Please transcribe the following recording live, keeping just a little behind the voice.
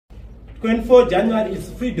24 January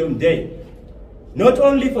is Freedom Day, not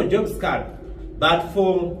only for JobSCAL, but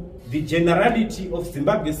for the generality of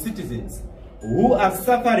Zimbabwe citizens who are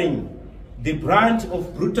suffering the brunt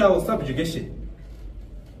of brutal subjugation.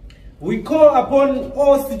 We call upon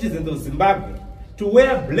all citizens of Zimbabwe to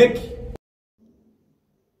wear black.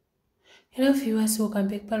 Hello viewers, welcome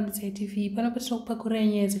back to TV. Panapatira kupakura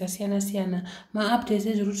nyaya dzakasiyana-siyana, ma-updates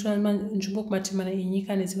ezvirikuitika munzvimbo kumatimana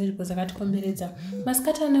enyika nedzimwe nzvimbo dzakatikomberedza.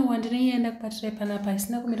 Masikati ano ndinoenda kupatira panapa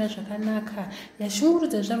isina kumira zvakanaka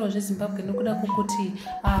yashungurudza zvizvarwa zveZimbabwe nokuda kwokuti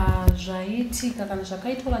zvaitika kana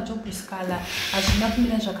zvakaitwa vaJobSCAL hazvina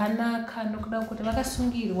kumira zvakanaka nokuda kwokuti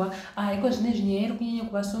vakasungirwa. Iko zvine nyaya iri kunyanya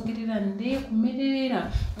kuvasungirira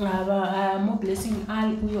ndeyekumirira Moblessing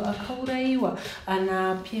Ali uyo akaurayiwa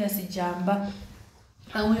naPiers Jamba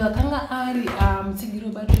uyo akanga ari mutsigiri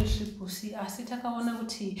webato rezvipusi, asi takaona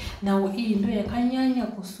kuti nhau iyi ndo yakanyanya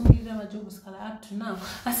kusungirira vaJobSCAL up to now.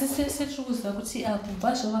 Asi sese tiri kuziva kuti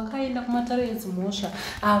kubva zvavakaenda kumatare edzimhosva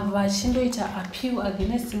vachindoita appeal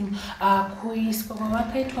against kuiswa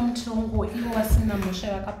kwavakaitwa mutongo ivo vasina mhosva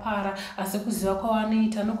yavakapara, asi kuziva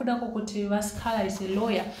kwavanoita nokuda kwokuti vaSCAL is a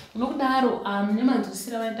lawyer. Nokudaro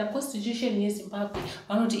nemanzwisiro vanoita constitution yeZimbabwe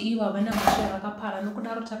vanoti ivo havana mhosva yavakapara.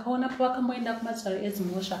 Nokudaro takaona pavakamboenda kumatare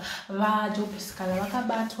edzimhosva vaJobSCAL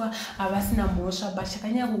vakabatwa vasina mhosva, but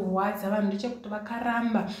chakanyanya kurwadza vanhu ndechekuti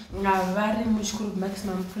vakaramba vari muchikuru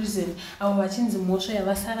maximum prison avo vachinzi mhosva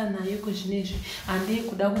yavasara nayo kuzvinezvi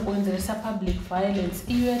ndeyekuda kukonzeresa public violence.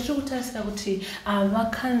 Iyo yatiri kutarisira kuti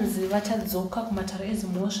vakanzi vachadzoka kumatare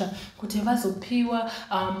edzimhosva kuti vazopiwa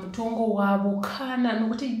mutongo wavo, kana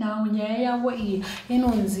nokuti nyaya yavo iyi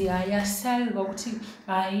inonzi yasarirwa kuti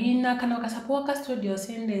haina, kana vakasapiwa custodial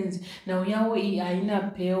sentence nhau yavo iyi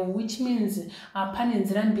haina bail, which means pane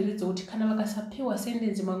nzira mbiri dzokuti kana vakasapiwa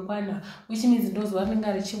sentence mangwana, which means ndozuva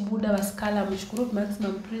rinenge richibuda vaSCAL muchikuru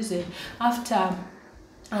maximum prison after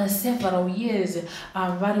several years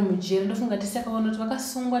vari mujeri. Ndofunga tisakaona kuti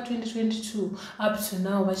vakasungwa 2022 up to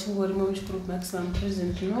now vachingorimo muchikuru maximum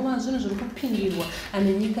prison. Zvinova zvinhu zviri kupingirwa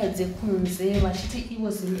nenyika dzekunze vachiti ivo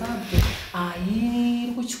Zimbabwe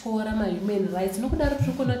iri kutyora mahuman rights. Nokudaro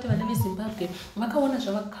tiri kuona kuti vana veZimbabwe vakaona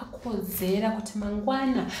zvavakakodzera kuti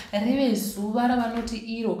mangwana rive zuva ravanoti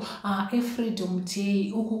iro eFreedom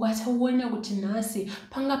Day, uku kwataona kuti nhasi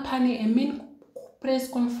panga pane press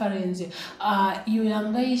conference iyo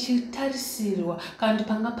yanga ichitarisirwa kana kuti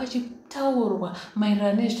panga pachitaurwa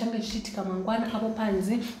maererano nezvichange zvichiitika mangwana apo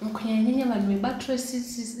panze, kunyanya vanhu vebato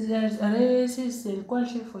reCitizen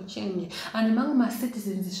Coalition for Change nemamwe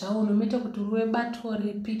macitizens zvavo, nomaita kuti uri webato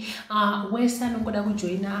ripi wese anongoda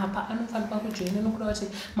kujoina apa anofanirwa kujoina nokuda kuti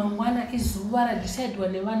mangwana izuva radisaidwa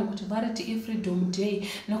nevanhu kuti variti iFreedom Day,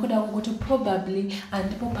 nokuda kwokuti probably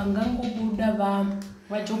ndipo pangangobuda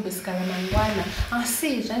vaJobSCAL mangwana.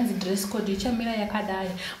 Asi zvanzi dress code ichamira yakadai,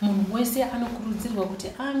 munhu wese anokurudzirwa kuti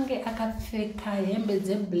ange akapfeka hembe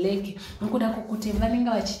dzeblack nokuda kwokuti vanenge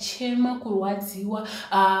vachichema kurwadziwa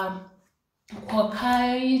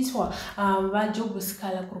kwakaitwa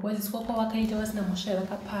vaJobSCAL, kurwadziswa kwavakaita vasina mhosva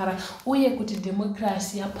yavakapara, uye kuti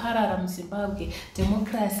democracy yaparara muZimbabwe,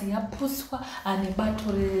 democracy yapuswa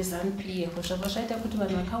nebato reZANU-PF. Zvabva zvaita kuti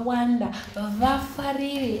vanhu vakawanda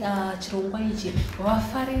vafarire chirongwa ichi,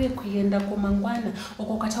 vafarire kuenda kumangwana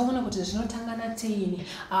uko kwataona kuti zvinotanga naTeini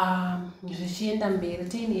zvichienda mberi,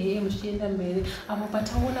 Teini AM zvichienda mberi, apo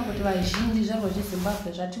pataona kuti vazhinji zvarwa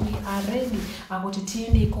zveZimbabwe zvati we are ready kuti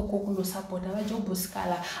tiende ikoko kundosapota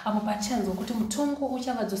vaJobSCAL, apo pachanzwa kuti mutongo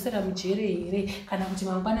uchavadzosera mujere here kana kuti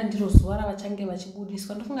mangwana ndiro zuva ravachange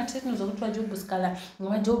vachibudiswa. Ndofunga tinozwa kuti vaJobSCAL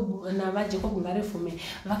navaJacob Ngarefume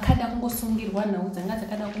vakada kungosungirwa nhau dzanga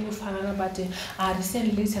dzakada kungofanana, but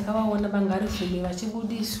recently takavaona vaNgarefume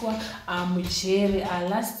vachibudiswa mujere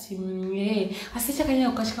last year. Asi chakanyanya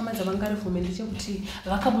kukatyamadza vaNgarefume ndechekuti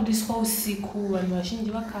vakabudiswa usiku, vanhu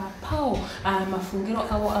vazhinji vakapawo mafungiro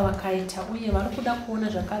avo avakaita, uye vari kuda kuona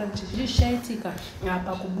zvakare kuti zvichaitika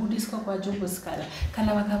pakubudiswa kwaJobSCAL.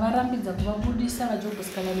 Kana vakavarambidza kuvabudisa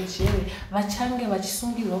vaJobSCAL mujere, vachange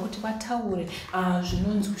vachisungirwa kuti vataure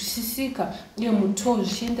zvinonzwisisika uye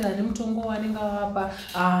zvichienderana nemutongo wanenge vavapa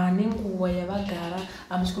nenguva yavagara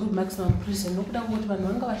muchikuru maximum prison. Nokuda kwokuti vanhu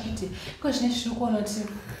vanga vachiti iko zvine zviri kuona kuti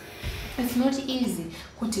it's not easy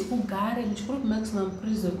kuti ugare muchikuru maximum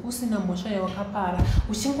prison usina mhosva yawakapara,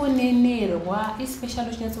 uchingonenerwa, especially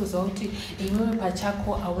uchinyatsoziva kuti iwewe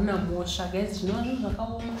pachako hauna mhosva. Guys, zvinova zvinhu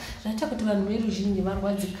zvakaoma zvaita kuti vanhu veruzhinji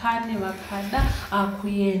varwadzikane vakada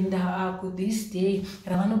kuenda kuthis day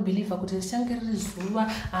ravanobhilivha kuti richange riri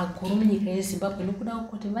zuva guru munyika yeZimbabwe, nokuda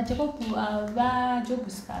kwokuti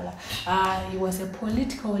vaJobSCAL he was a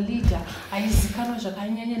political leader aizikanwa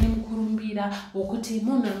zvakanyanya nemukurumbira wokuti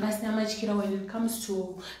munhu anga asina vanomatyira when it comes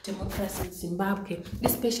to democracy in Zimbabwe,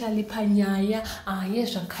 especially panyaya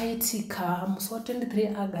yezvakaitika musi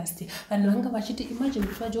wa23 August. Vanhu vanga vachiti imagine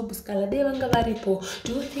kuti vaJob Scar dei vanga varipo.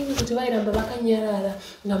 Do you think kuti vairamba vakanyarara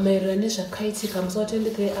ngamaererano nezvakaitika musi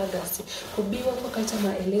wa23 August? Kubiwa kwakaita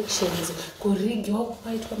ma-elections, kurigiwa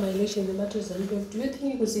kwakaitwa ma-elections ema2012. Do you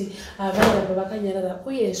think kuti vairamba vakanyarara?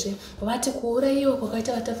 Uyezve vati kuurayiwa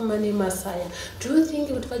kwakaita vatafuma nemasaya. Do you think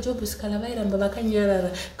kuti vaJob Scar vairamba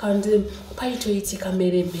vakanyarara kandi paitoitika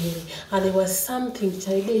meremere? And there was something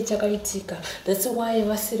chaidei chakaitika. That's why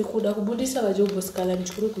vasiri kuda kubudisa vaJob Scar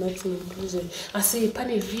muchikuru kumaximum prison. Asi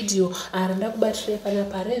pane video aranda kubatira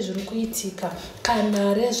panapa rezvirikuitika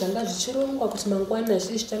kana rezvanga zvichirongwa kuti mangwana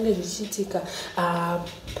zvichange zvichiitika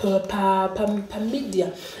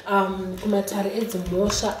pamedia kumatare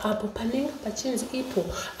edzimhosva apo panenge pachinzi ipo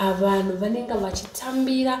vanhu vanenge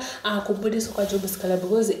vachitambira kubudiswa kwaJob Scar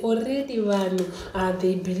because already vanhu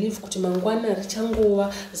they believe kuti mangwana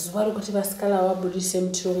richangova zuva rokuti vaScar vabudise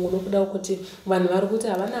muchirongo nokuda kuti vanhu vari kuti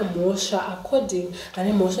havana mhosva according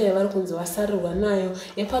vane mhosva yavari kunzi vasarirwa nayo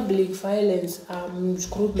yepublic violence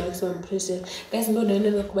muchikuru maximum prison. Guys,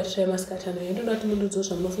 ndoenda kubatira maskatano ndoda kuti mundudzo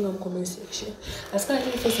zvamunofunga mucomment section. Asi kana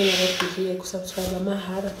tiri here kusubscribe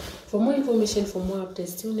mahara for more information, for more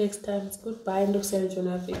updates. Till next time, goodbye and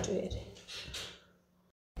ndokusenjona victory.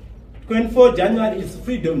 24 January is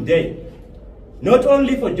Freedom Day, not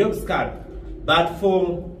only for Job Scar, but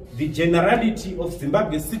for the generality of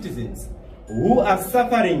Zimbabwe citizens who are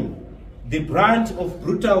suffering the brunt of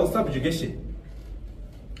brutal subjugation.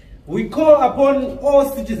 We call upon all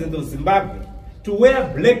citizens of Zimbabwe to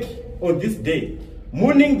wear black on this day,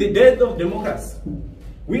 mourning the death of democracy.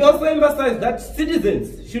 We also emphasize that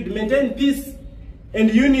citizens should maintain peace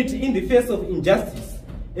and unity in the face of injustice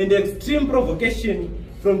and extreme provocation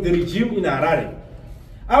from the regime in Harare.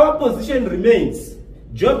 Our position remains: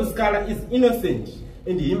 Job Scar is innocent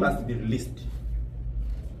and he must be released.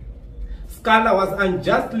 Scar was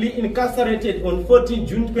unjustly incarcerated on 14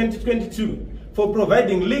 June 2022 for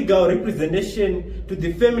providing legal representation to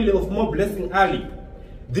the family of Mo Blessing Ali.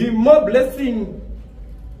 The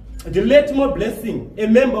late Mo Blessing, a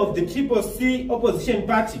member of the CCC opposition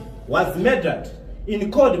party, was murdered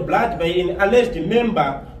in cold blood by an alleged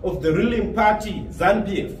member of the ruling party,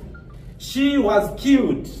 ZANU-PF. She was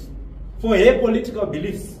killed for her political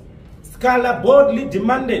beliefs. Scar boldly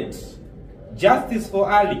demanded justice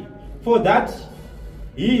for Ali. For that,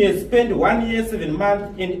 he has spent 1 year, 7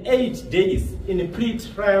 months, and 8 days in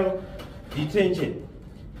pre-trial detention.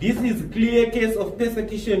 This is a clear case of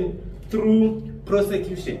persecution through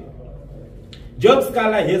prosecution. Job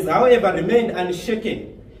Scar has, however, remained unshaken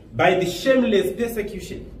by the shameless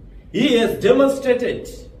persecution. He has demonstrated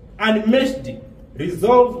unmatched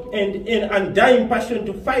resolve and an undying passion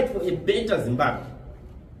to fight for a better Zimbabwe.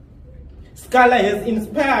 Scar has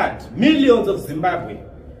inspired millions of Zimbabwe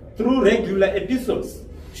through regular episodes,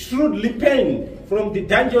 shrewdly penned from the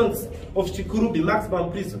dungeons of Chikurubi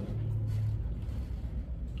maximum prison.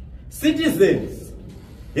 Citizens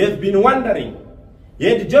have been wondering,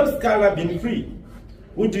 had Job Scar been free,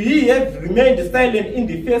 would he have remained silent in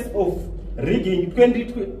the face of rigging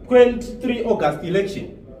 23 August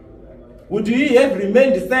election? Would he have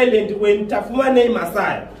remained silent when Tafumane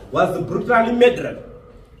Masai was brutally murdered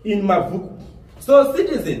in Mavuku? So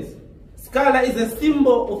citizens, Scar is a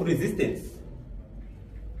symbol of resistance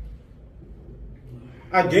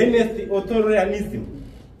against the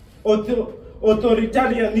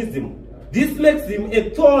authoritarianism. This makes him a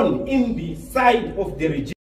thorn in the side of the regime.